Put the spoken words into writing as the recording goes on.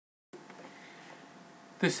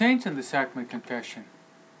The saints in the Sacrament of Confession.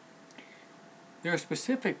 There are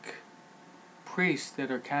specific priests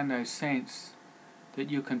that are canonized saints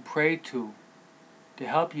that you can pray to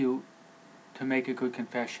help you to make a good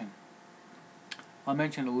confession. I'll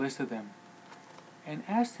mention a list of them and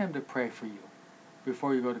ask them to pray for you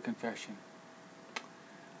before you go to confession.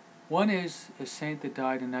 One is a saint that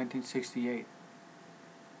died in 1968,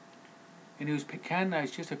 and he was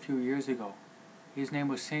canonized just a few years ago. His name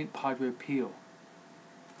was Saint Padre Pio.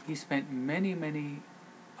 He spent many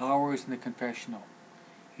hours in the confessional.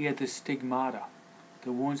 He had the stigmata,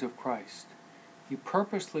 the wounds of Christ. He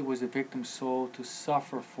purposely was a victim soul to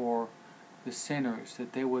suffer for the sinners,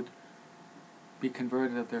 that they would be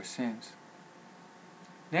converted of their sins.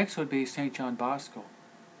 Next would be St. John Bosco.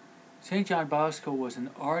 St. John Bosco was an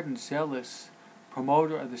ardent, zealous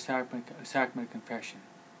promoter of the Sacrament of Confession.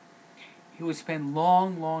 He would spend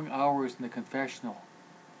long hours in the confessional,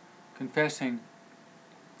 confessing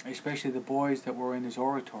especially the boys that were in his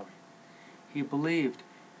oratory. He believed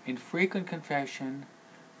in frequent confession,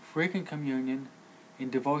 frequent communion, in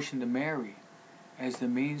devotion to Mary as the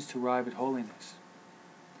means to arrive at holiness.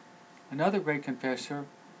 Another great confessor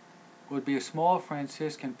would be a small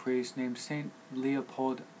Franciscan priest named Saint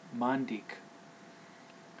Leopold Mandic,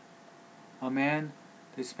 a man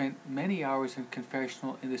that spent many hours in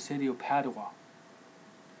confessional in the city of Padua.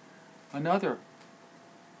 Another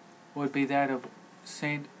would be that of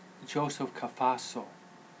Saint Joseph Cafasso,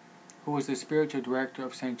 who was the spiritual director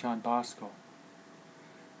of Saint John Bosco.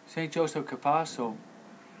 Saint Joseph Cafasso,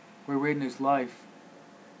 we read in his life,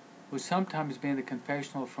 would sometimes be in the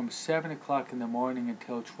confessional from 7 o'clock in the morning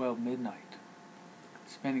until 12 midnight,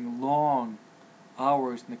 spending long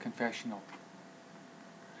hours in the confessional.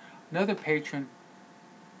 Another patron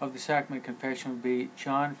of the Sacrament of Confession would be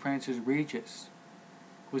John Francis Regis,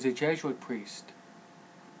 who was a Jesuit priest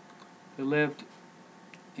that lived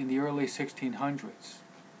in the early 1600s.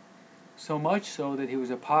 So much so that he was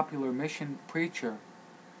a popular mission preacher,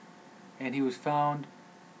 and he was found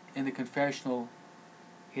in the confessional.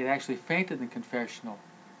 He had actually fainted in the confessional,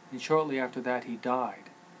 and shortly after that he died,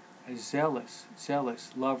 a zealous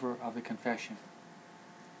lover of the confession.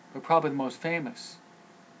 But probably the most famous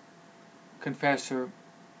confessor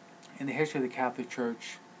in the history of the Catholic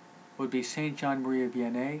Church would be Saint John Maria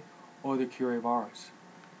Vianney, or the Curé of Ars.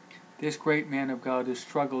 This great man of God who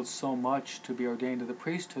struggled so much to be ordained to the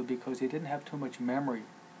priesthood because he didn't have too much memory,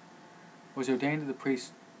 was ordained to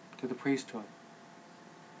the priesthood.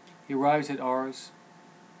 He arrives at Ars,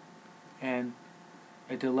 and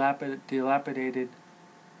a dilapidated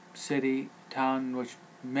city, town in which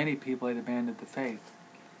many people had abandoned the faith.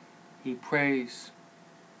 He prays,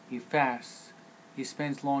 he fasts, he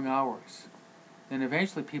spends long hours. Then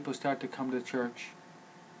eventually people start to come to church,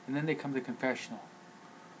 and then they come to confessional.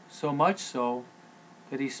 So much so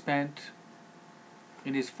that he spent,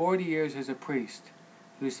 in his 40 years as a priest,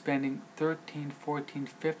 he was spending 13, 14,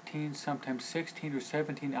 15, sometimes 16 or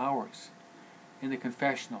 17 hours in the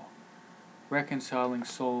confessional, reconciling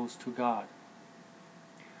souls to God.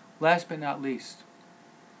 Last but not least,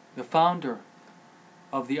 the founder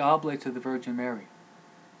of the Oblates of the Virgin Mary,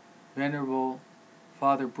 Venerable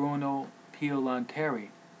Father Bruno Pio Lanteri,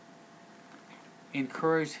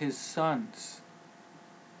 encouraged his sons,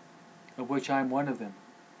 of which I am one of them,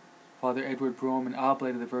 Father Edward Brome, an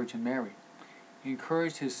Oblate of the Virgin Mary,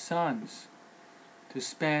 encouraged his sons to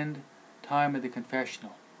spend time at the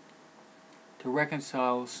confessional, to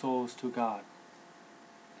reconcile souls to God.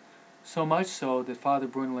 So much so that Father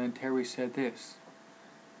Bruno Lanteri said this: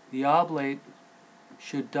 the oblate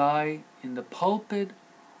should die in the pulpit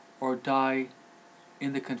or die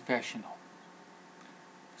in the confessional.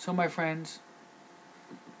 So my friends,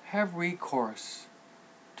 have recourse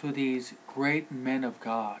to these great men of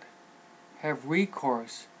God. Have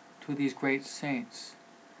recourse to these great saints.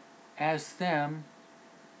 Ask them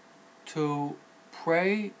to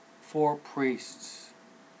pray for priests,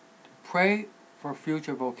 to pray for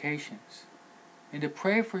future vocations, and to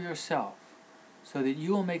pray for yourself so that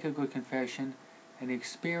you will make a good confession and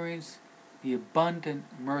experience the abundant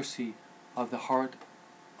mercy of the heart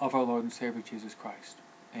of our Lord and Savior Jesus Christ.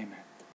 Amen.